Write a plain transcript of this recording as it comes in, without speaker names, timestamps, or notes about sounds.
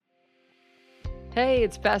Hey,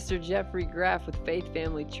 it's Pastor Jeffrey Graff with Faith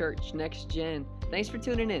Family Church Next Gen. Thanks for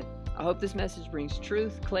tuning in. I hope this message brings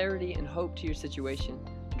truth, clarity, and hope to your situation.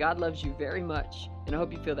 God loves you very much, and I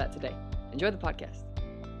hope you feel that today. Enjoy the podcast.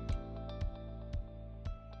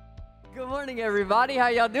 Good morning, everybody. How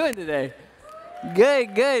y'all doing today?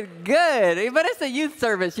 Good. But it's a youth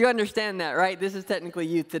service. You understand that, right? This is technically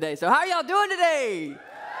youth today. So how y'all doing today?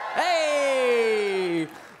 Hey!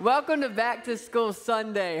 Welcome to Back to School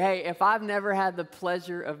Sunday. Hey, if I've never had the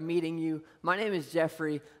pleasure of meeting you, my name is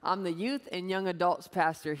Jeffrey. I'm the youth and young adults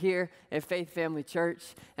pastor here at Faith Family Church.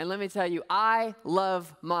 And let me tell you, I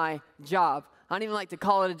love my job. I don't even like to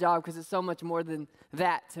call it a job because it's so much more than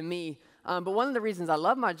that to me. But one of the reasons I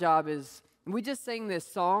love my job is we just sang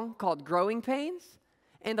this song called Growing Pains.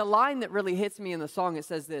 And the line that really hits me in the song, it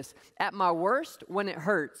says this: at my worst, when it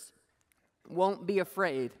hurts, won't be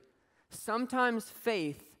afraid. Sometimes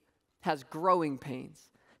faith has growing pains.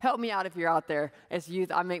 Help me out if you're out there. As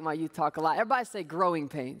youth, I make my youth talk a lot. Everybody say growing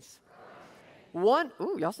pains.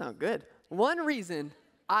 Y'all sound good. One reason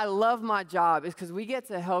I love my job is because we get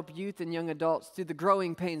to help youth and young adults through the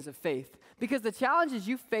growing pains of faith. Because the challenges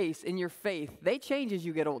you face in your faith, they change as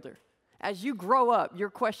you get older. As you grow up, your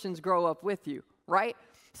questions grow up with you, right?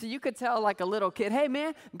 So you could tell like a little kid, hey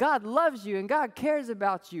man, God loves you and God cares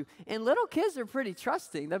about you. And little kids are pretty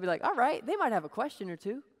trusting. They'll be like, all right, they might have a question or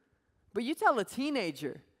two. But you tell a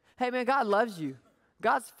teenager, hey man, God loves you.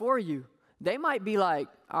 God's for you. They might be like,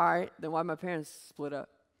 all right, then why my parents split up?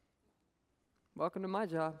 Welcome to my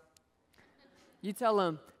job. You tell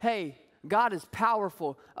them, hey, God is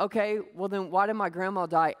powerful. Okay, well then why did my grandma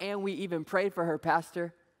die? And we even prayed for her,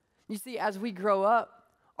 Pastor. You see, as we grow up,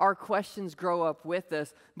 our questions grow up with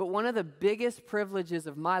us. But one of the biggest privileges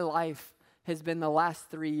of my life has been the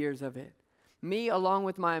last 3 years of it. Me, along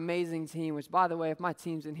with my amazing team, which, by the way, if my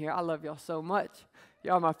team's in here, I love y'all so much.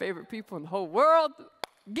 Y'all are my favorite people in the whole world.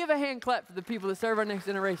 Give a hand clap for the people that serve our next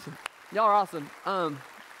generation. Y'all are awesome.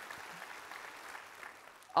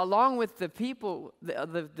 Along with the people,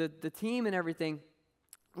 the team and everything,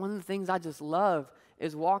 one of the things I just love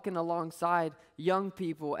is walking alongside young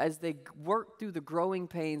people as they work through the growing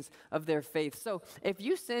pains of their faith. So if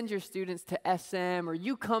you send your students to SM or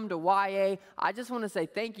you come to YA, I just want to say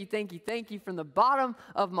thank you from the bottom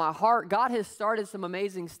of my heart. God has started some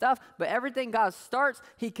amazing stuff, but everything God starts,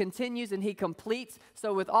 He continues and He completes.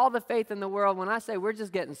 So with all the faith in the world, when I say we're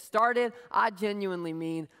just getting started, I genuinely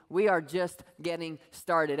mean we are just getting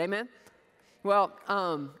started. Amen? Well,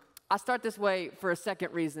 I start this way for a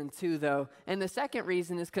second reason too, though. And the second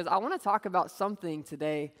reason is because I want to talk about something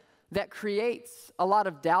today that creates a lot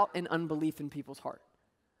of doubt and unbelief in people's heart.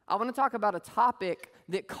 I want to talk about a topic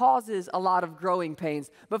that causes a lot of growing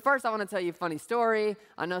pains. But first, I want to tell you a funny story.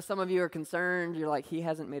 I know some of you are concerned. You're like, he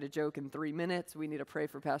hasn't made a joke in 3 minutes. We need to pray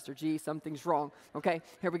for Pastor G. Something's wrong. Okay,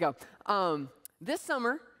 here we go. This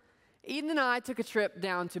summer, Eden and I took a trip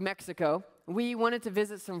down to Mexico. We wanted to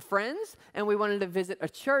visit some friends, and we wanted to visit a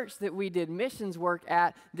church that we did missions work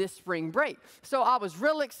at this spring break. So I was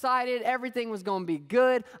real excited. Everything was going to be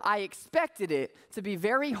good. I expected it to be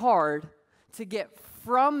very hard to get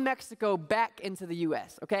from Mexico back into the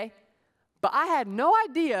U.S., okay? But I had no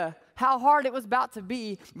idea how hard it was about to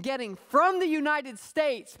be getting from the United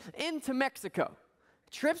States into Mexico.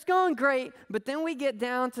 Trip's going great, but then we get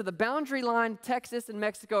down to the boundary line, Texas and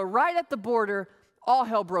Mexico, right at the border, all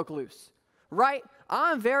hell broke loose. Right?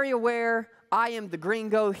 I'm very aware I am the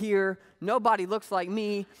gringo here. Nobody looks like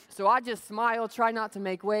me. So I just smiled, try not to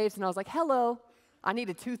make waves, and I was like, hello. I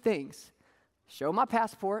needed 2 things. Show my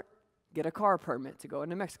passport, get a car permit to go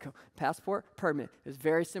into Mexico. Passport, permit. It was a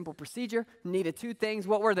very simple procedure. Needed 2 things.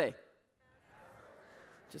 What were they?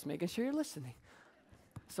 Just making sure you're listening.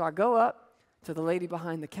 So I go up to the lady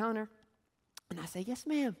behind the counter, and I say, yes,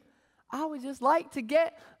 ma'am. I would just like to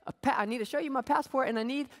get I need to show you my passport, and I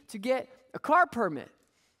need to get a car permit.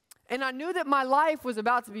 And I knew that my life was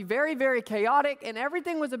about to be very, very chaotic, and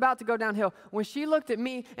everything was about to go downhill when she looked at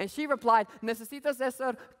me and she replied, necesitas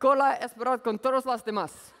hacer cola esperar con todos los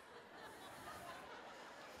demás.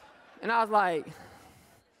 And I was like,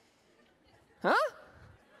 huh?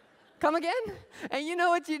 Come again? And you know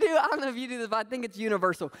what you do? I don't know if you do this, but I think it's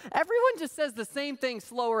universal. Everyone just says the same thing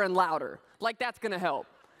slower and louder, like that's going to help.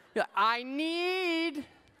 You're like, I need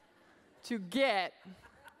to get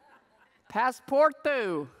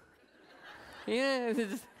pasporte.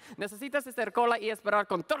 Necesitas hacer cola y esperar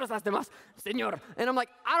con todas las demás, señor. And I'm like,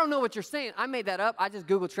 I don't know what you're saying. I made that up. I just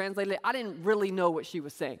Google translated it. I didn't really know what she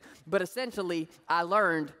was saying. But essentially, I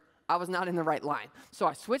learned I was not in the right line. So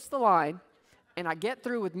I switched the line, and I get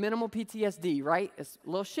through with minimal PTSD, right? It's a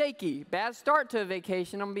little shaky. Bad start to a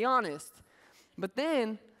vacation, I'm going to be honest. But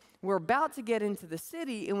then we're about to get into the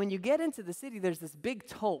city, and when you get into the city, there's this big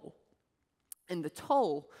toll. And the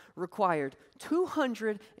toll required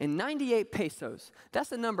 298 pesos.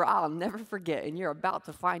 That's a number I'll never forget, and you're about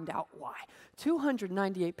to find out why.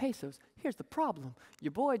 298 pesos. Here's the problem.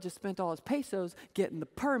 Your boy just spent all his pesos getting the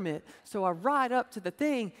permit, so I ride up to the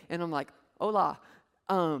thing, and I'm like, hola,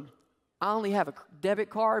 I only have a debit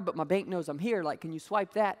card, but my bank knows I'm here. Like, can you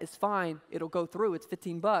swipe that? It's fine. It'll go through. It's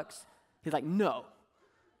 15 bucks. He's like, no.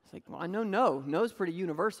 It's like, well, I know no. No's pretty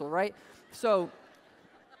universal, right? So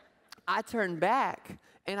I turned back,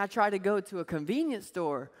 and I tried to go to a convenience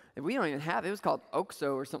store that we don't even have. It was called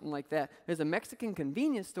Oxxo or something like that. There's a Mexican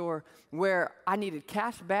convenience store where I needed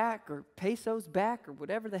cash back or pesos back or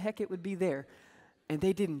whatever the heck it would be there, and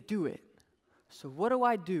they didn't do it. So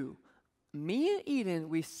what do? Me and Eden,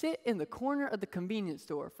 we sit in the corner of the convenience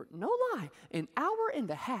store for, no lie, an hour and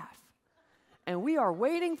a half. And we are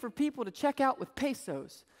waiting for people to check out with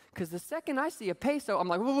pesos. Because the second I see a peso, I'm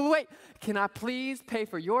like, wait, can I please pay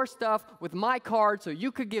for your stuff with my card so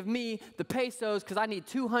you could give me the pesos, because I need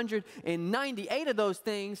 298 of those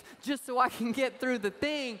things just so I can get through the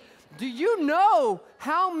thing. Do you know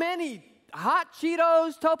how many hot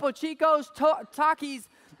Cheetos, Topo Chicos, Takis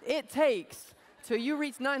it takes till you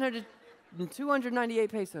reach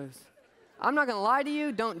 298 pesos? I'm not going to lie to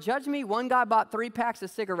you. Don't judge me. One guy bought 3 packs of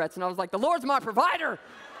cigarettes, and I was like, the Lord's my provider.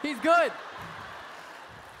 He's good.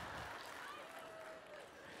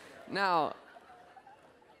 Now,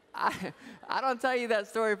 I don't tell you that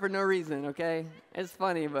story for no reason, okay? It's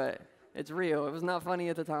funny, but it's real. It was not funny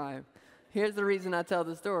at the time. Here's the reason I tell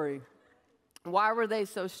the story. Why were they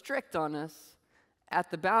so strict on us at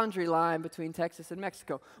the boundary line between Texas and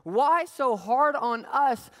Mexico? Why so hard on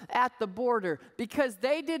us at the border? Because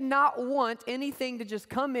they did not want anything to just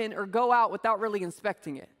come in or go out without really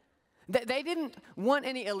inspecting it. They didn't want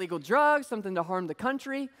any illegal drugs, something to harm the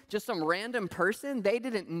country, just some random person they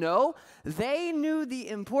didn't know. They knew the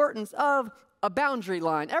importance of a boundary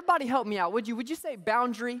line. Everybody help me out, would you? Would you say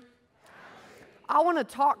boundary? I want to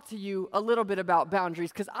talk to you a little bit about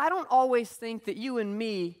boundaries, because I don't always think that you and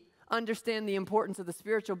me understand the importance of the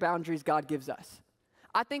spiritual boundaries God gives us.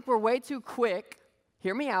 I think we're way too quick,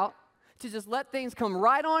 hear me out, to just let things come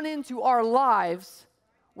right on into our lives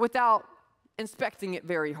without inspecting it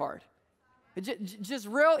very hard. Just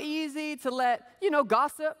real easy to let,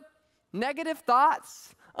 gossip, negative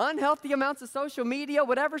thoughts, unhealthy amounts of social media,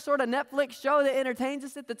 whatever sort of Netflix show that entertains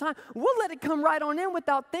us at the time, we'll let it come right on in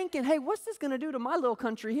without thinking, hey, what's this going to do to my little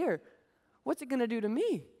country here? What's it going to do to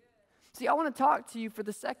me? See, I want to talk to you for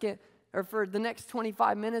the next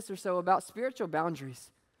 25 minutes or so about spiritual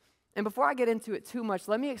boundaries. And before I get into it too much,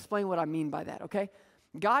 let me explain what I mean by that, okay?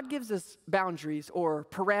 God gives us boundaries or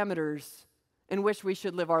parameters in which we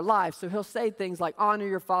should live our lives. So he'll say things like, honor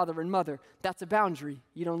your father and mother. That's a boundary.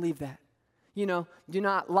 You don't leave that. Do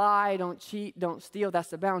not lie, don't cheat, don't steal.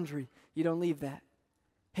 That's a boundary. You don't leave that.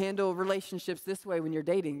 Handle relationships this way when you're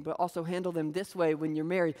dating, but also handle them this way when you're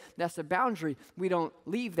married. That's a boundary. We don't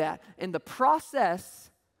leave that. And the process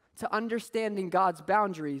to understanding God's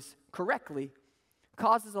boundaries correctly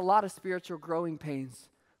causes a lot of spiritual growing pains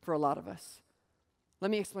for a lot of us. Let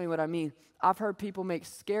me explain what I mean. I've heard people make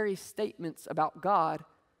scary statements about God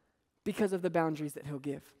because of the boundaries that he'll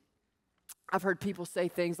give. I've heard people say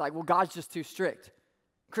things like, well, God's just too strict.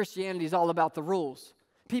 Christianity is all about the rules.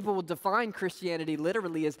 People will define Christianity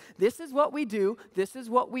literally as this is what we do, this is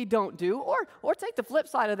what we don't do, or take the flip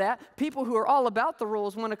side of that. People who are all about the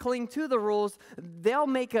rules want to cling to the rules. They'll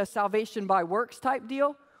make a salvation by works type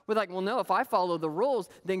deal. We're like, well, no, if I follow the rules,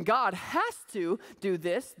 then God has to do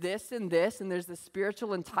this, this, and this, and there's this spiritual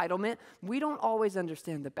entitlement. We don't always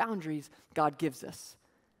understand the boundaries God gives us.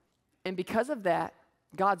 And because of that,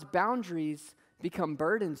 God's boundaries become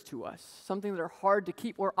burdens to us, something that are hard to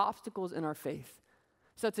keep or obstacles in our faith.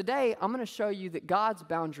 So today, I'm going to show you that God's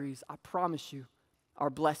boundaries, I promise you, are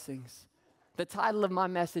blessings. The title of my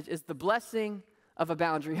message is The Blessing of a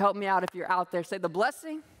Boundary. Help me out if you're out there. Say, the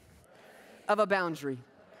blessing of a boundary.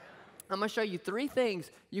 I'm going to show you 3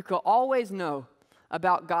 things you could always know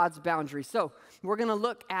about God's boundaries. So we're going to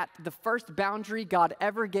look at the first boundary God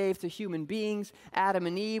ever gave to human beings, Adam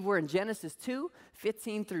and Eve. We're in Genesis 2,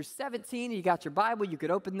 15 through 17. You got your Bible, you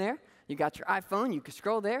could open there. You got your iPhone, you could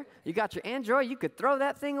scroll there. You got your Android, you could throw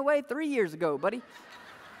that thing away 3 years ago, buddy.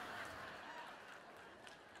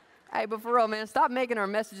 Hey, but for real, man, stop making our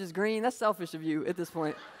messages green. That's selfish of you at this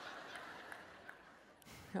point.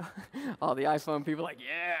 All the iPhone people like,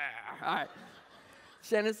 yeah. All right.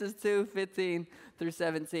 Genesis 2, 15 through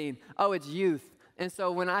 17. Oh, it's youth. And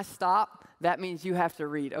so when I stop, that means you have to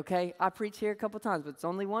read, okay? I preach here a couple times, but it's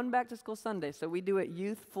only one back to school Sunday, so we do it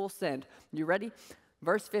youth full send. You ready?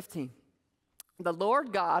 Verse 15. The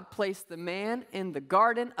Lord God placed the man in the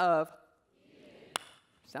garden of,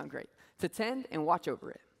 sound great, to tend and watch over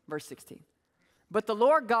it. Verse 16. But the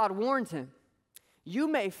Lord God warned him, you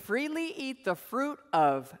may freely eat the fruit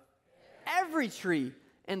of every tree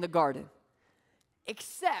in the garden,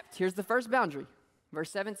 except, here's the first boundary,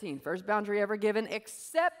 verse 17, first boundary ever given,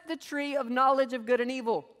 except the tree of knowledge of good and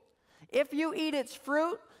evil. If you eat its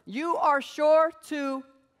fruit, you are sure to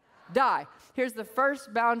die. Here's the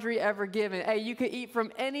first boundary ever given. Hey, you could eat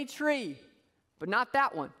from any tree, but not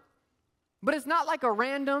that one. But it's not like a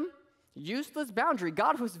random, useless boundary.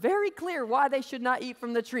 God was very clear why they should not eat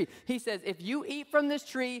from the tree. He says, if you eat from this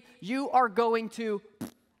tree, you are going to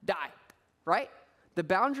die, right? The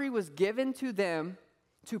boundary was given to them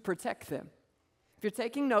to protect them. If you're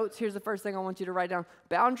taking notes, here's the first thing I want you to write down.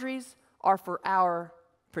 Boundaries are for our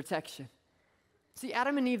protection. See,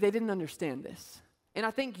 Adam and Eve, they didn't understand this. And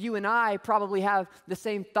I think you and I probably have the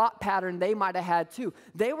same thought pattern they might have had too.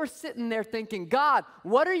 They were sitting there thinking, God,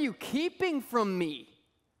 what are you keeping from me?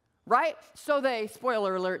 Right? So they,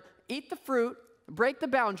 spoiler alert, eat the fruit, break the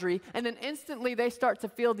boundary, and then instantly they start to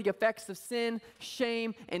feel the effects of sin,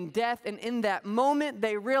 shame, and death. And in that moment,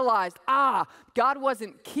 they realized, God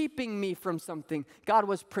wasn't keeping me from something. God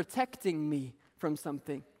was protecting me from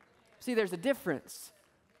something. See, there's a difference.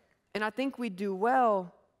 And I think we do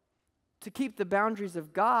well to keep the boundaries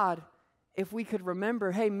of God if we could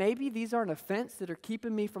remember, hey, maybe these aren't a fence that are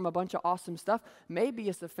keeping me from a bunch of awesome stuff. Maybe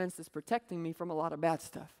it's a fence that's protecting me from a lot of bad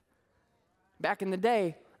stuff. Back in the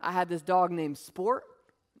day, I had this dog named Sport.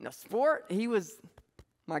 Now, Sport, he was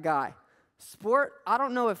my guy. Sport, I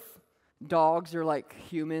don't know if dogs are like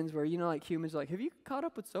humans, where, like humans are like, have you caught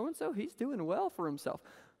up with so-and-so? He's doing well for himself.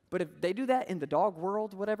 But if they do that in the dog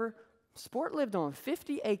world, whatever, Sport lived on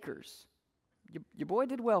 50 acres. Your boy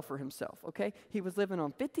did well for himself, okay? He was living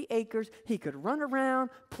on 50 acres. He could run around,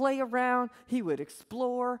 play around. He would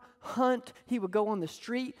explore, hunt. He would go on the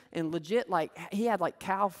street and legit, he had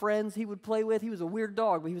cow friends he would play with. He was a weird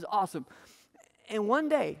dog, but he was awesome. And one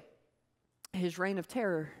day, his reign of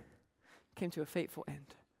terror came to a fateful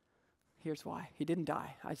end. Here's why. He didn't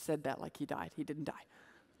die. I said that like he died. He didn't die.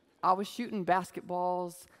 I was shooting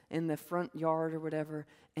basketballs in the front yard or whatever,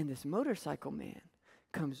 and this motorcycle man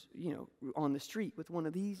comes, on the street with one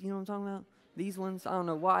of these, you know what I'm talking about? These ones, I don't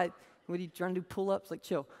know why. What are you trying to do, pull-ups?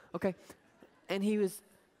 Chill, okay? And he was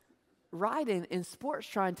riding, and Sport's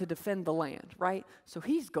trying to defend the land, right? So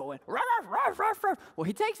he's going, ruff, ruff, ruff, ruff. Well,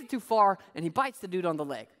 he takes it too far, and he bites the dude on the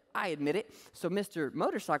leg. I admit it. So Mr.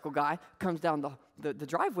 Motorcycle Guy comes down the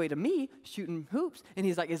driveway to me, shooting hoops, and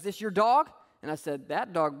he's like, is this your dog? And I said,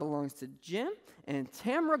 that dog belongs to Jim and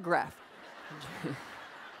Tamara Graff.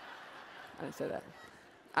 I didn't say that.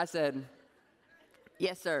 I said,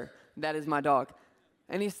 yes, sir, that is my dog.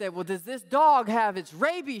 And he said, well, does this dog have its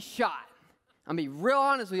rabies shot? I'll be real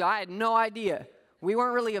honest with you, I had no idea. We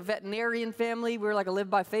weren't really a veterinarian family. We were like a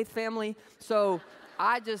live-by-faith family. So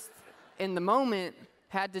I just, in the moment,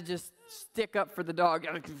 had to just stick up for the dog.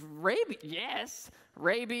 Rabies, yes.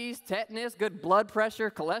 Rabies, tetanus, good blood pressure,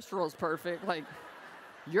 cholesterol's perfect.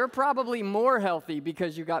 You're probably more healthy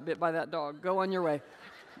because you got bit by that dog. Go on your way.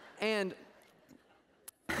 And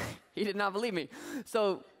he did not believe me.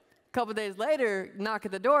 So a couple days later, knock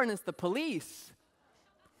at the door, and it's the police.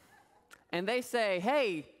 And they say,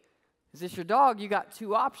 hey, is this your dog? You got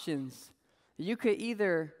two options. You could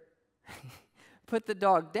either put the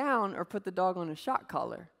dog down or put the dog on a shock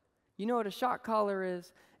collar. You know what a shock collar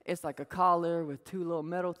is? It's like a collar with two little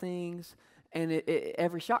metal things, and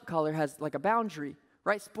every shock collar has a boundary,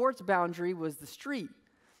 right? Sport's boundary was the street.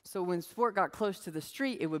 So when Sport got close to the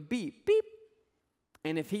street, it would beep, beep.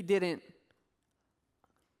 And if he didn't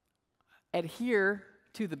adhere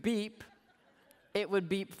to the beep, it would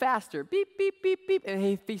beep faster. Beep, beep, beep, beep. And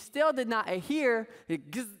if he still did not adhere,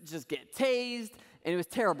 he'd just get tased, and it was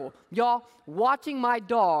terrible. Y'all, watching my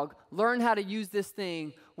dog learn how to use this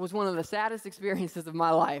thing was one of the saddest experiences of my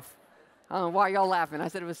life. I don't know why y'all laughing. I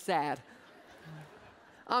said it was sad.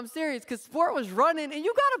 I'm serious, because Sport was running, and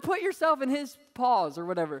you got to put yourself in his paws or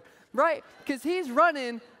whatever, right? Because he's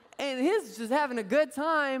running, and he's just having a good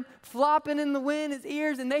time, flopping in the wind, his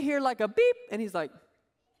ears, and they hear a beep, and he's like,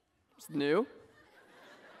 it's new.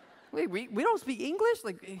 Wait, we don't speak English?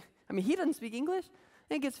 He doesn't speak English.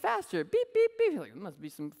 And it gets faster. Beep, beep, beep. You're like, there must be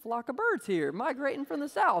some flock of birds here migrating from the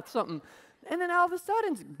south, something. And then all of a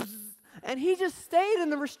sudden, bzz, and he just stayed in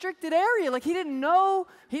the restricted area. He didn't know.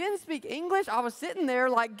 He didn't speak English. I was sitting there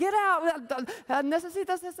get out.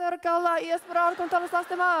 Necesitas acercarla y esperar con todas las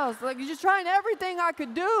demás. Just trying everything I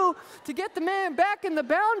could do to get the man back in the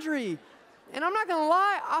boundary. And I'm not going to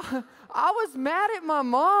lie, I was mad at my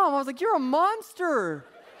mom. I was like, you're a monster.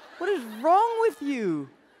 What is wrong with you?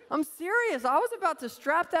 I'm serious. I was about to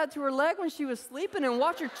strap that to her leg when she was sleeping and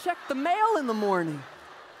watch her check the mail in the morning.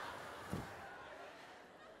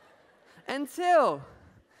 Until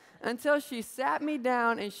she sat me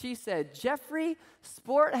down and she said, Jeffrey,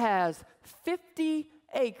 Sport has 50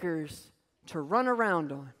 acres to run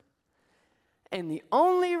around on. And the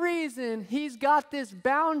only reason he's got this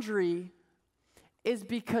boundary is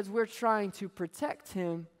because we're trying to protect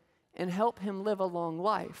him and help him live a long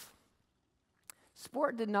life.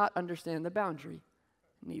 Sport did not understand the boundary.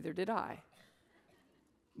 Neither did I.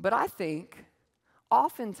 But I think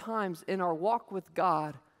oftentimes in our walk with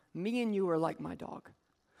God, me and you are like my dog.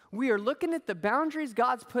 We are looking at the boundaries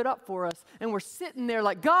God's put up for us, and we're sitting there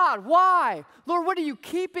like, God, why? Lord, what are you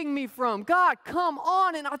keeping me from? God, come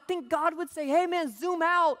on. And I think God would say, hey, man, zoom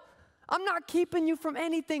out. I'm not keeping you from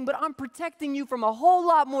anything, but I'm protecting you from a whole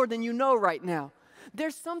lot more than you know right now.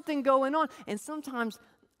 There's something going on. And sometimes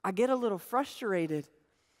I get a little frustrated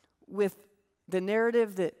with the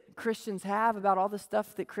narrative that Christians have about all the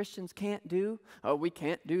stuff that Christians can't do. Oh, we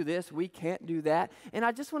can't do this, we can't do that. And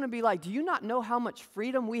I just want to be like, do you not know how much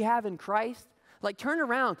freedom we have in Christ? Like, turn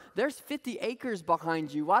around. There's 50 acres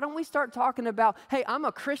behind you. Why don't we start talking about, hey, I'm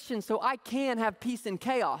a Christian so I can have peace in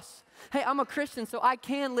chaos. Hey, I'm a Christian so I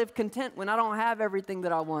can live content when I don't have everything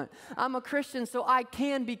that I want. I'm a Christian so I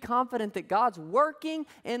can be confident that God's working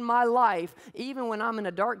in my life even when I'm in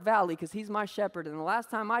a dark valley because he's my shepherd. And the last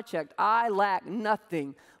time I checked, I lack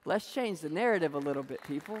nothing. Let's change the narrative a little bit,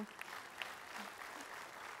 people.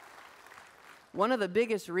 One of the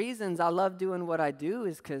biggest reasons I love doing what I do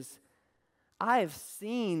is because I have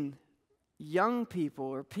seen young people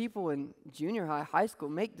or people in junior high, high school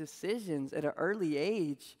make decisions at an early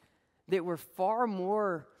age that were far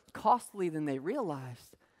more costly than they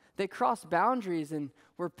realized. They crossed boundaries and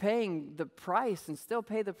were paying the price and still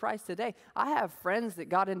pay the price today. I have friends that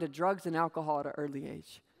got into drugs and alcohol at an early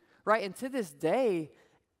age, right? And to this day,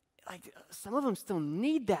 like some of them still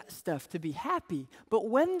need that stuff to be happy. But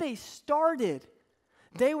when they started,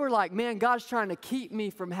 they were like, man, God's trying to keep me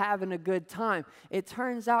from having a good time. It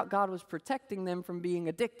turns out God was protecting them from being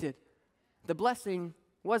addicted. The blessing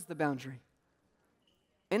was the boundary.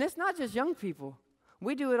 And it's not just young people.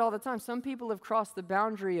 We do it all the time. Some people have crossed the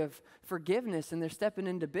boundary of forgiveness and they're stepping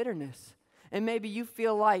into bitterness. And maybe you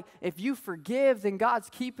feel like if you forgive, then God's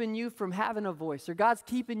keeping you from having a voice or God's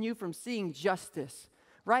keeping you from seeing justice,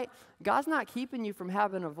 right? God's not keeping you from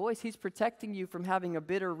having a voice. He's protecting you from having a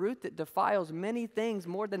bitter root that defiles many things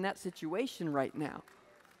more than that situation right now.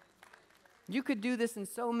 You could do this in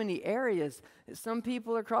so many areas. Some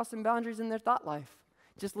people are crossing boundaries in their thought life.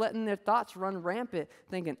 Just letting their thoughts run rampant,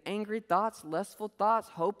 thinking angry thoughts, lustful thoughts,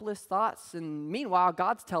 hopeless thoughts. And meanwhile,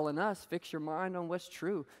 God's telling us, fix your mind on what's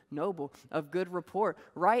true, noble, of good report,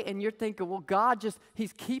 right? And you're thinking, well, God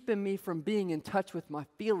he's keeping me from being in touch with my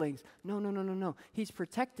feelings. No. He's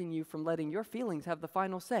protecting you from letting your feelings have the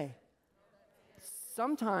final say.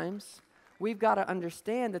 Sometimes we've got to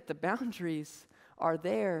understand that the boundaries are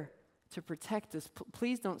there to protect us.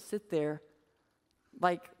 Please don't sit there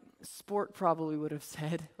like Sport probably would have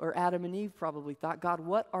said, or Adam and Eve probably thought, God,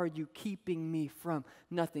 what are you keeping me from?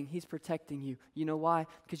 Nothing. He's protecting you. You know why?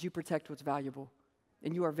 Because you protect what's valuable,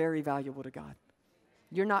 and you are very valuable to God.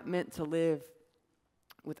 You're not meant to live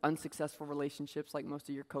with unsuccessful relationships like most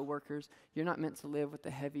of your coworkers. You're not meant to live with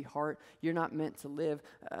a heavy heart. You're not meant to live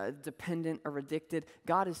dependent or addicted.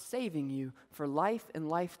 God is saving you for life and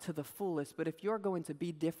life to the fullest. But if you're going to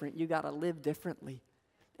be different, you got to live differently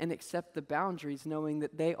and accept the boundaries knowing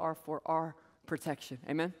that they are for our protection.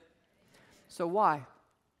 Amen? So why?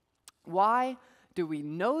 Why do we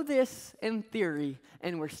know this in theory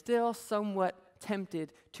and we're still somewhat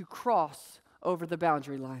tempted to cross over the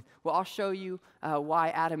boundary line? Well, I'll show you why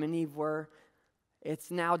Adam and Eve were. It's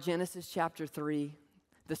now Genesis chapter 3.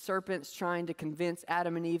 The serpent's trying to convince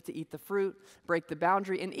Adam and Eve to eat the fruit, break the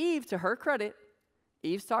boundary. And Eve, to her credit,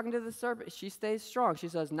 Eve's talking to the serpent. She stays strong. She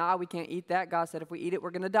says, nah, we can't eat that. God said if we eat it, we're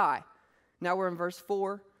going to die. Now we're in verse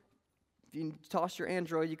 4. If you toss your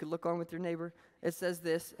Android, you could look on with your neighbor. It says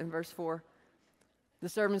this in verse 4. The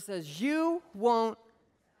serpent says, you won't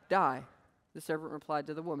die. The serpent replied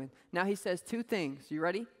to the woman. Now he says two things. You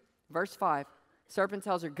ready? Verse 5. Serpent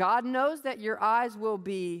tells her, God knows that your eyes will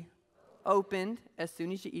be opened as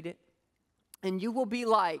soon as you eat it, and you will be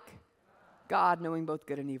like God, knowing both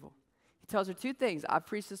good and evil. He tells her two things. I've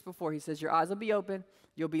preached this before. He says, your eyes will be open,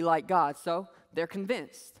 you'll be like God. So they're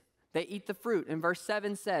convinced. They eat the fruit. And verse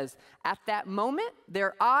 7 says, at that moment,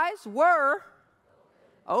 their eyes were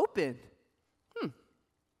opened.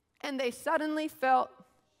 And they suddenly felt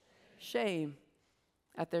shame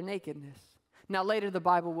at their nakedness. Now, later the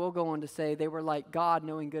Bible will go on to say they were like God,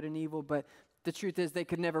 knowing good and evil, but the truth is they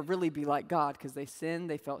could never really be like God because they sinned,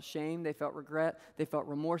 they felt shame, they felt regret, they felt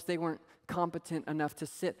remorse. They weren't competent enough to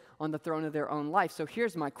sit on the throne of their own life. So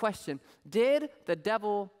here's my question. Did the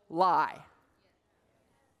devil lie?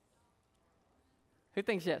 Who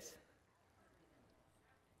thinks yes?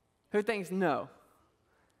 Who thinks no?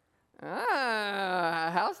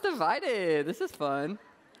 House divided. This is fun.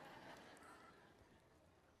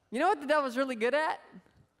 You know what the devil's really good at?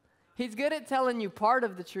 He's good at telling you part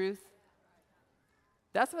of the truth.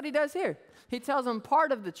 That's what he does here. He tells them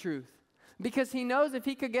part of the truth because he knows if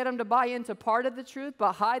he could get them to buy into part of the truth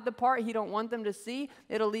but hide the part he don't want them to see,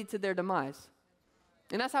 it'll lead to their demise.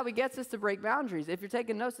 And that's how he gets us to break boundaries. If you're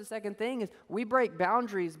taking notes, the second thing is we break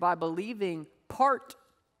boundaries by believing part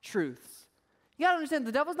truths. You got to understand,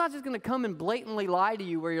 the devil's not just going to come and blatantly lie to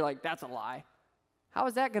you where you're like, that's a lie. How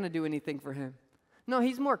is that going to do anything for him? No,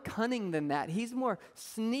 he's more cunning than that. He's more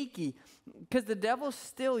sneaky because the devil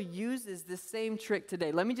still uses this same trick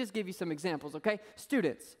today. Let me just give you some examples, okay?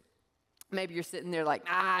 Students, maybe you're sitting there like,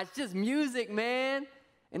 it's just music, man.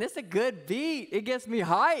 And it's a good beat. It gets me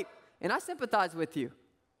hyped. And I sympathize with you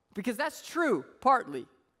because that's true, partly.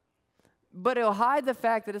 But it'll hide the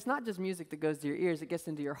fact that it's not just music that goes to your ears, it gets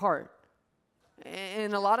into your heart.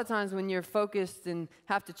 And a lot of times when you're focused and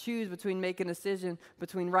have to choose between making a decision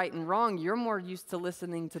between right and wrong, you're more used to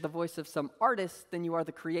listening to the voice of some artist than you are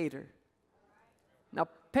the creator. Now,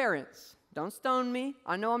 parents, don't stone me.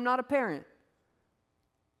 I know I'm not a parent.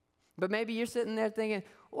 But maybe you're sitting there thinking,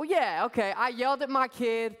 well, yeah, okay, I yelled at my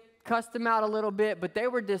kid, cussed him out a little bit, but they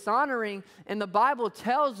were dishonoring, and the Bible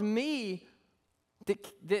tells me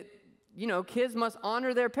that kids must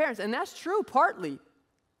honor their parents. And that's true, partly.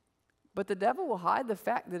 But the devil will hide the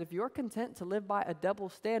fact that if you're content to live by a double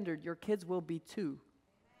standard, your kids will be too.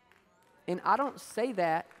 And I don't say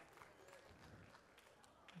that.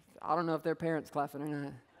 I don't know if their parents clapping or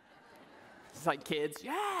not. It's like kids,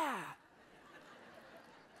 yeah.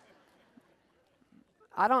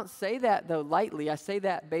 I don't say that, though, lightly. I say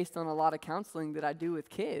that based on a lot of counseling that I do with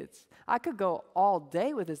kids. I could go all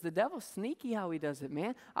day with this. The devil's sneaky how he does it,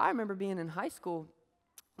 man. I remember being in high school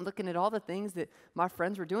looking at all the things that my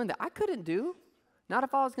friends were doing that I couldn't do, not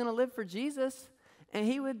if I was going to live for Jesus. And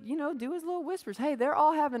he would, do his little whispers. Hey, they're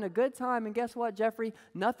all having a good time. And guess what, Jeffrey?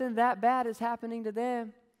 Nothing that bad is happening to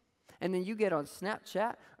them. And then you get on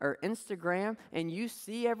Snapchat or Instagram and you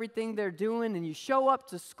see everything they're doing and you show up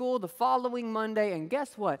to school the following Monday and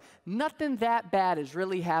guess what? Nothing that bad has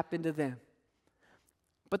really happened to them.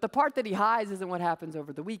 But the part that he hides isn't what happens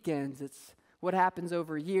over the weekends. It's what happens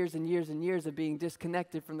over years and years and years of being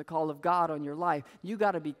disconnected from the call of God on your life. You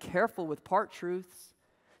got to be careful with part truths.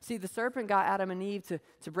 See, the serpent got Adam and Eve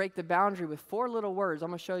to break the boundary with 4 little words. I'm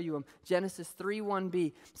going to show you them. Genesis 3:1b.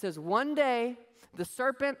 It says, one day the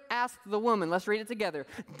serpent asked the woman, let's read it together,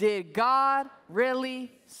 did God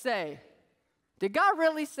really say? Did God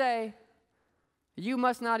really say, you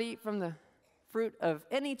must not eat from the fruit of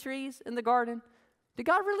any trees in the garden? Did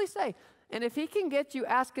God really say? And if he can get you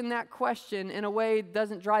asking that question in a way that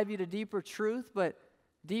doesn't drive you to deeper truth, but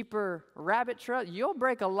deeper rabbit trail, you'll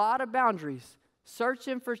break a lot of boundaries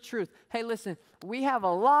searching for truth. Hey, listen, we have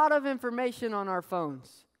a lot of information on our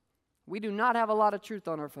phones. We do not have a lot of truth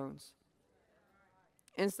on our phones.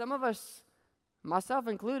 And some of us, myself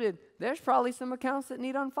included, there's probably some accounts that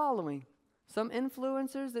need unfollowing. Some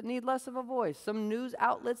influencers that need less of a voice. Some news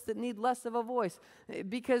outlets that need less of a voice.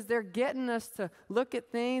 Because they're getting us to look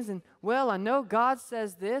at things and, well, I know God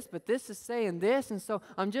says this, but this is saying this, and so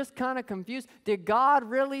I'm just kind of confused. Did God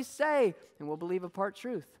really say? And we'll believe a part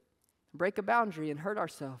truth. Break a boundary and hurt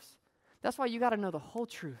ourselves. That's why you got to know the whole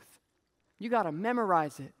truth. You got to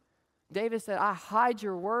memorize it. David said, I hide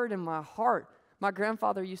your word in my heart. My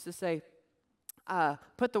grandfather used to say,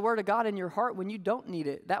 put the word of God in your heart when you don't need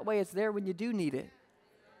it. That way it's there when you do need it.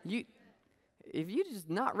 If you're just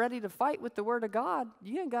not ready to fight with the word of God,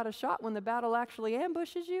 you ain't got a shot when the battle actually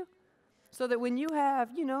ambushes you. So that when you have,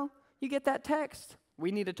 you get that text,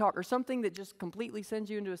 we need to talk, or something that just completely sends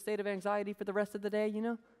you into a state of anxiety for the rest of the day,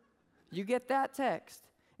 you get that text.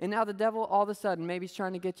 And now the devil, all of a sudden, maybe he's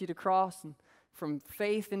trying to get you to cross from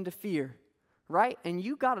faith into fear. Right? And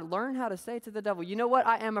you got to learn how to say to the devil, you know what?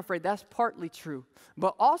 I am afraid. That's partly true.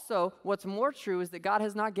 But also, what's more true is that God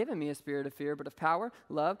has not given me a spirit of fear, but of power,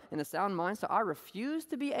 love, and a sound mind. So I refuse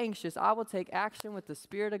to be anxious. I will take action with the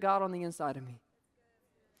Spirit of God on the inside of me.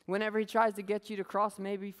 Whenever he tries to get you to cross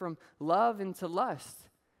maybe from love into lust,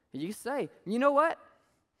 you say, you know what?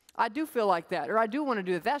 I do feel like that, or I do want to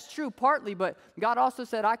do that. That's true partly, but God also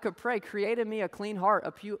said I could pray, create in me a clean heart,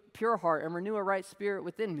 a pure heart, and renew a right spirit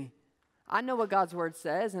within me. I know what God's word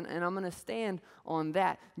says, and I'm going to stand on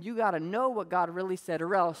that. You got to know what God really said,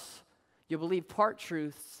 or else you'll believe part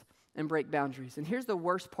truths and break boundaries. And here's the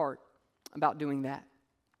worst part about doing that.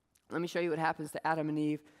 Let me show you what happens to Adam and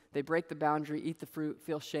Eve. They break the boundary, eat the fruit,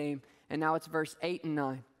 feel shame. And now it's verse 8 and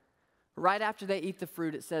 9. Right after they eat the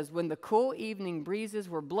fruit, it says, when the cool evening breezes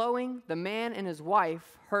were blowing, the man and his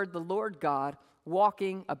wife heard the Lord God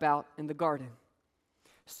walking about in the garden.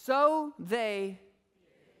 So they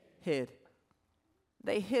hid.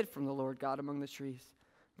 They hid from the Lord God among the trees.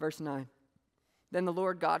 Verse 9. Then the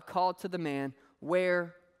Lord God called to the man,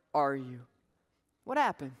 where are you? What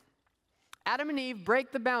happened? Adam and Eve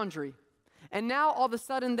break the boundary. And now all of a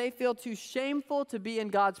sudden they feel too shameful to be in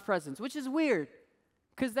God's presence, which is weird.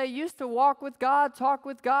 Because they used to walk with God, talk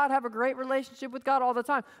with God, have a great relationship with God all the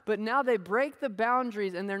time. But now they break the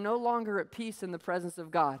boundaries and they're no longer at peace in the presence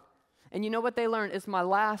of God. And you know what they learned? It's my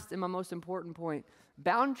last and my most important point.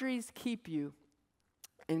 Boundaries keep you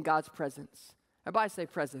in God's presence. Everybody say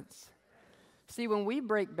presence. See, when we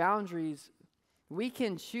break boundaries, we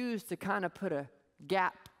can choose to kind of put a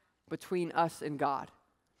gap between us and God.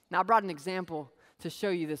 Now, I brought an example to show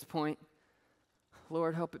you this point.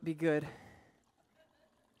 Lord, hope it be good.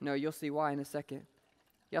 No, you'll see why in a second.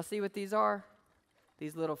 Y'all see what these are?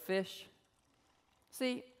 These little fish.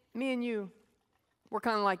 See, me and you, we're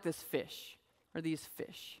kind of like this fish, or these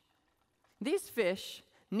fish. These fish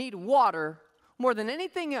need water more than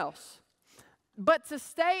anything else. But to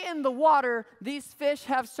stay in the water, these fish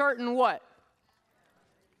have certain what?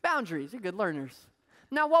 Boundaries. You're good learners.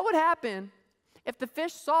 Now, what would happen if the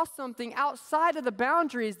fish saw something outside of the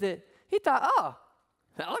boundaries that he thought, oh,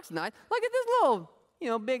 that looks nice. Look at this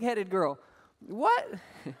little, big-headed girl. What?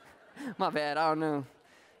 My bad, I don't know.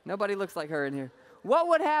 Nobody looks like her in here. What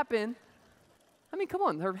would happen? I mean, come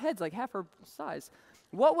on, her head's like half her size.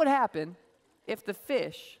 What would happen if the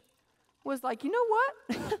fish was like, you know what?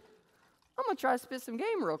 I'm going to try to spit some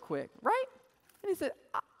game real quick, right? And he said,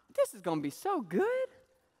 this is going to be so good.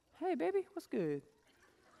 Hey, baby, what's good?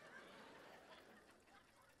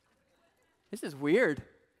 This is weird.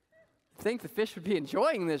 I think the fish would be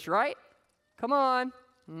enjoying this, right? Come on.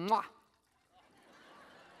 Mwah.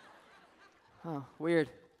 Oh, weird.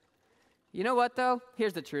 You know what, though?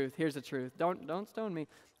 Here's the truth. Here's the truth. Don't stone me.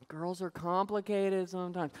 Girls are complicated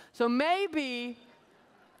sometimes. So maybe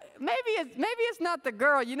it's not the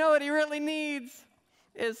girl. You know what he really needs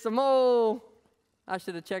is some old, I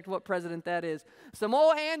should have checked what president that is, some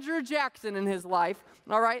old Andrew Jackson in his life,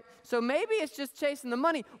 all right? So maybe it's just chasing the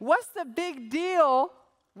money. What's the big deal,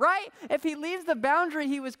 right? If he leaves the boundary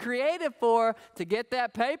he was created for to get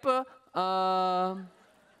that paper, bruh,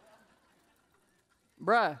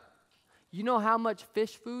 you know how much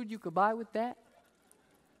fish food you could buy with that?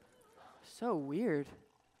 So weird.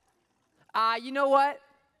 You know what?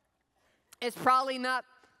 It's probably not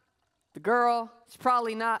the girl. It's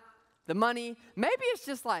probably not the money. Maybe it's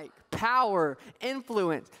just like power,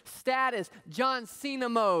 influence, status, John Cena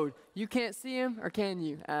mode. You can't see him, or can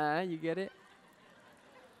you? You get it?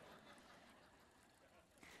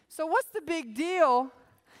 So what's the big deal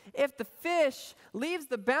if the fish leaves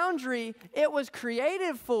the boundary it was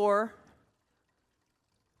created for?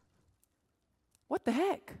 What the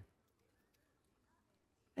heck?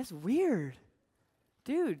 That's weird.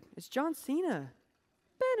 Dude, it's John Cena.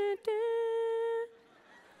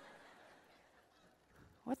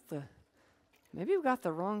 What the? Maybe we got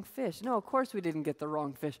the wrong fish. No, of course we didn't get the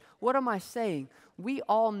wrong fish. What am I saying? We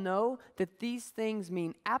all know that these things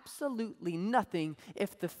mean absolutely nothing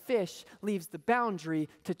if the fish leaves the boundary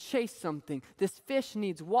to chase something. This fish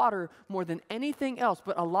needs water more than anything else.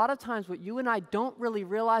 But a lot of times what you and I don't really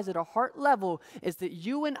realize at a heart level is that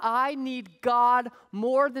you and I need God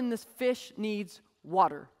more than this fish needs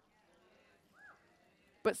water.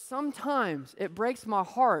 But sometimes it breaks my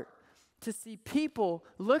heart to see people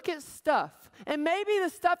look at stuff, and maybe the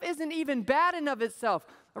stuff isn't even bad in of itself.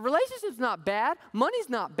 A relationship's not bad, money's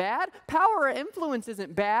not bad, power or influence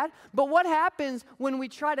isn't bad, but what happens when we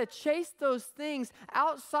try to chase those things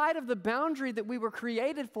outside of the boundary that we were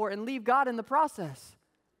created for and leave God in the process?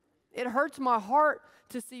 It hurts my heart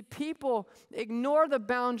to see people ignore the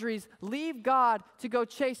boundaries, leave God to go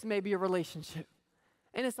chase maybe a relationship.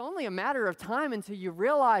 And it's only a matter of time until you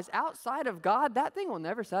realize outside of God, that thing will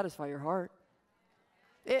never satisfy your heart.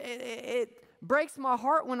 It breaks my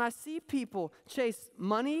heart when I see people chase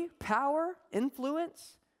money, power,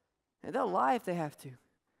 influence, and they'll lie if they have to,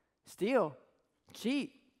 steal,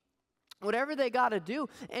 cheat, whatever they got to do.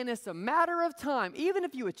 And it's a matter of time, even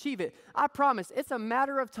if you achieve it, I promise, it's a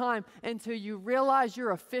matter of time until you realize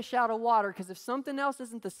you're a fish out of water, because if something else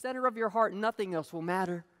isn't the center of your heart, nothing else will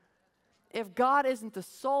matter. if God isn't the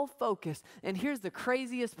sole focus, and here's the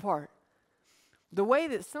craziest part, the way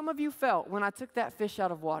that some of you felt when I took that fish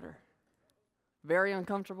out of water, very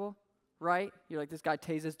uncomfortable, right? You're like, this guy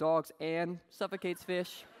tases dogs and suffocates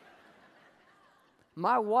fish.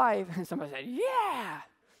 My wife, and somebody said, yeah,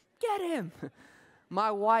 get him.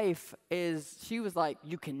 My wife she was like,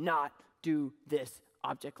 you cannot do this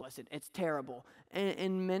object lesson. It's terrible.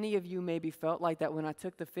 And many of you maybe felt like that when I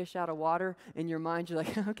took the fish out of water. In your mind, you're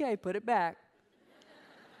like, okay, put it back.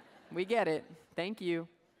 We get it. Thank you.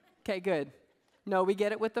 Okay, good. No, we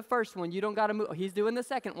get it with the first one. You don't got to move. He's doing the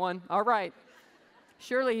second one. All right.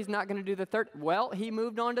 Surely he's not going to do the third. Well, he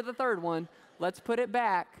moved on to the third one. Let's put it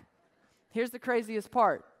back. Here's the craziest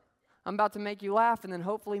part. I'm about to make you laugh and then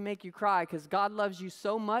hopefully make you cry, because God loves you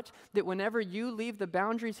so much that whenever you leave the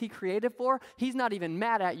boundaries he created for, he's not even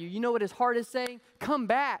mad at you. You know what his heart is saying? Come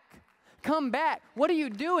back. Come back. What are you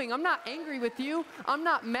doing? I'm not angry with you. I'm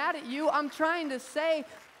not mad at you. I'm trying to say,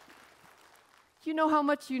 you know how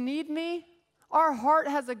much you need me? Our heart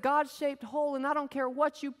has a God-shaped hole, and I don't care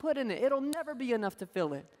what you put in it. It'll never be enough to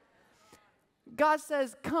fill it. God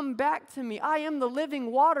says, come back to me. I am the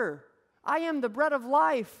living water. I am the bread of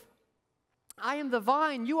life. I am the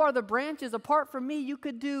vine. You are the branches. Apart from me, you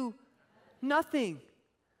could do nothing.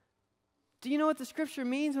 Do you know what the scripture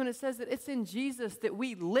means when it says that it's in Jesus that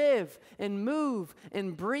we live and move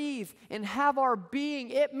and breathe and have our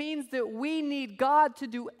being? It means that we need God to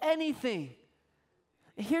do anything.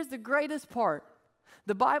 Here's the greatest part.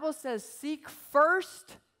 The Bible says, seek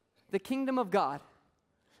first the kingdom of God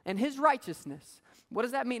and his righteousness. What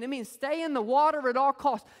does that mean? It means stay in the water at all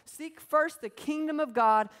costs. Seek first the kingdom of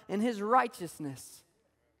God and his righteousness.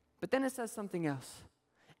 But then it says something else.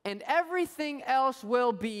 And everything else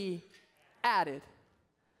will be added.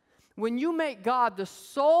 When you make God the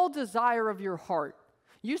sole desire of your heart,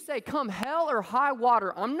 you say, come hell or high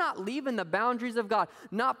water, I'm not leaving the boundaries of God.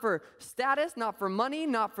 Not for status, not for money,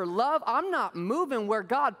 not for love. I'm not moving where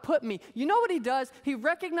God put me. You know what he does? He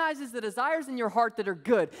recognizes the desires in your heart that are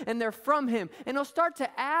good, and they're from him. And he'll start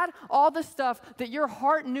to add all the stuff that your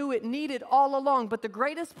heart knew it needed all along. But the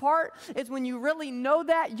greatest part is when you really know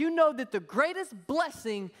that, you know that the greatest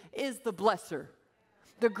blessing is the blesser.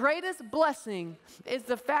 The greatest blessing is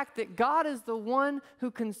the fact that God is the one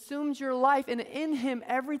who consumes your life, and in him,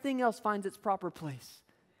 everything else finds its proper place.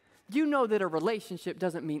 You know that a relationship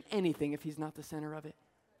doesn't mean anything if he's not the center of it.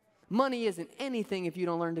 Money isn't anything if you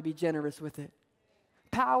don't learn to be generous with it.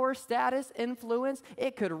 Power, status, influence,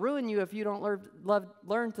 it could ruin you if you don't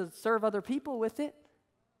learn to serve other people with it.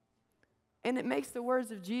 And it makes the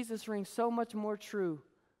words of Jesus ring so much more true.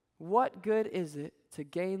 What good is it to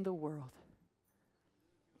gain the world,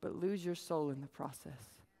 but lose your soul in the process?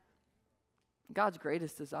 God's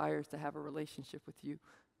greatest desire is to have a relationship with you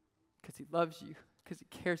because he loves you, because he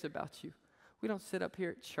cares about you. We don't sit up here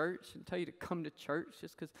at church and tell you to come to church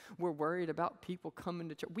just because we're worried about people coming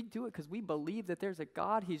to church. We do it because we believe that there's a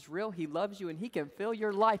God, he's real, he loves you, and he can fill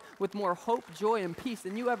your life with more hope, joy, and peace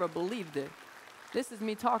than you ever believed it. This is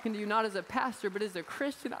me talking to you not as a pastor, but as a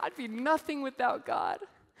Christian. I'd be nothing without God.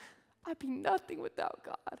 I'd be nothing without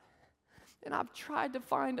God. And I've tried to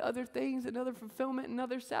find other things and other fulfillment and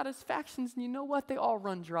other satisfactions, and you know what? They all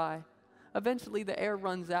run dry. Eventually the air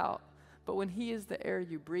runs out. But when he is the air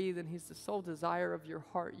you breathe and he's the sole desire of your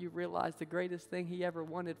heart, you realize the greatest thing he ever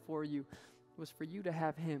wanted for you was for you to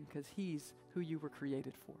have him, because he's who you were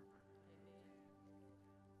created for.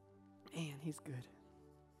 Man, he's good.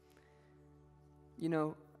 You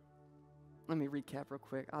know, let me recap real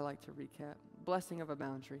quick. I like to recap. Blessing of a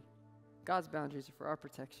boundary. God's boundaries are for our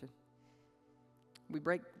protection. We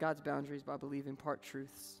break God's boundaries by believing part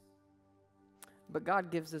truths. But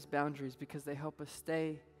God gives us boundaries because they help us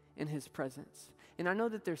stay in his presence. And I know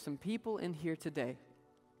that there's some people in here today,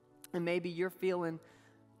 and maybe you're feeling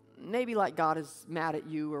maybe like God is mad at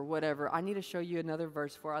you or whatever. I need to show you another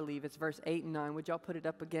verse before I leave. It's verse 8 and 9. Would y'all put it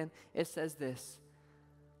up again? It says this: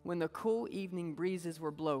 when the cool evening breezes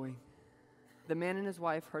were blowing, the man and his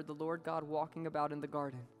wife heard the Lord God walking about in the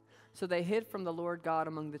garden. So they hid from the Lord God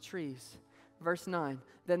among the trees. Verse 9,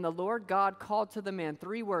 then the Lord God called to the man.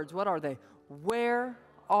 3 words. What are they? Where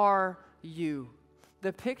are you?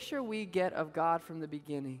 The picture we get of God from the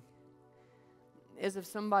beginning is of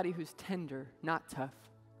somebody who's tender, not tough,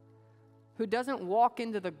 who doesn't walk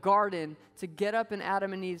into the garden to get up in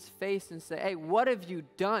Adam and Eve's face and say, hey, what have you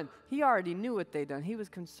done? He already knew what they'd done. He was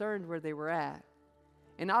concerned where they were at.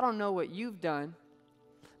 And I don't know what you've done,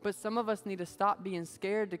 but some of us need to stop being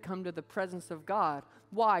scared to come to the presence of God.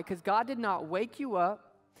 Why? Because God did not wake you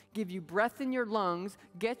up give you breath in your lungs,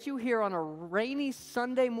 get you here on a rainy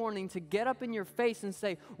Sunday morning to get up in your face and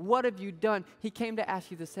say, what have you done? He came to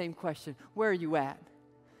ask you the same question. Where are you at?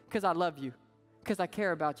 Because I love you, because I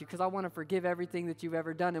care about you, because I want to forgive everything that you've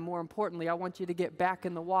ever done. And more importantly, I want you to get back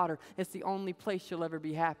in the water. It's the only place you'll ever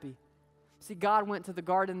be happy. See, God went to the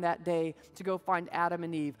garden that day to go find Adam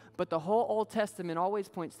and Eve, but the whole Old Testament always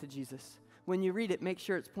points to Jesus. When you read it, make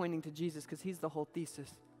sure it's pointing to Jesus because he's the whole thesis.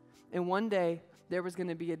 And one day, there was going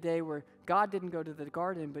to be a day where God didn't go to the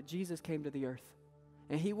garden, but Jesus came to the earth.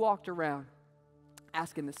 And he walked around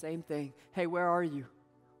asking the same thing. Hey, where are you?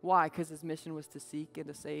 Why? Because his mission was to seek and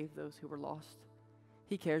to save those who were lost.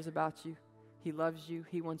 He cares about you. He loves you.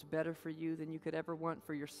 He wants better for you than you could ever want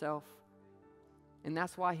for yourself. And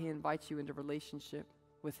that's why he invites you into relationship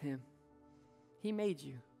with him. He made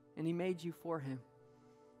you, and he made you for him.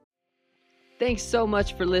 Thanks so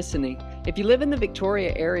much for listening. If you live in the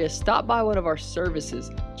Victoria area, stop by one of our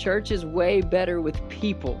services. Church is way better with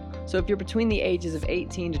people. So if you're between the ages of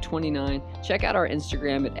 18 to 29, check out our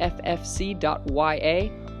Instagram at ffc.ya.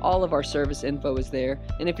 All of our service info is there.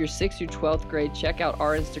 And if you're 6th through 12th grade, check out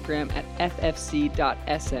our Instagram at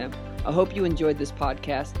ffc.sm. I hope you enjoyed this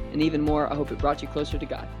podcast, and even more, I hope it brought you closer to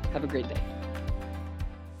God. Have a great day.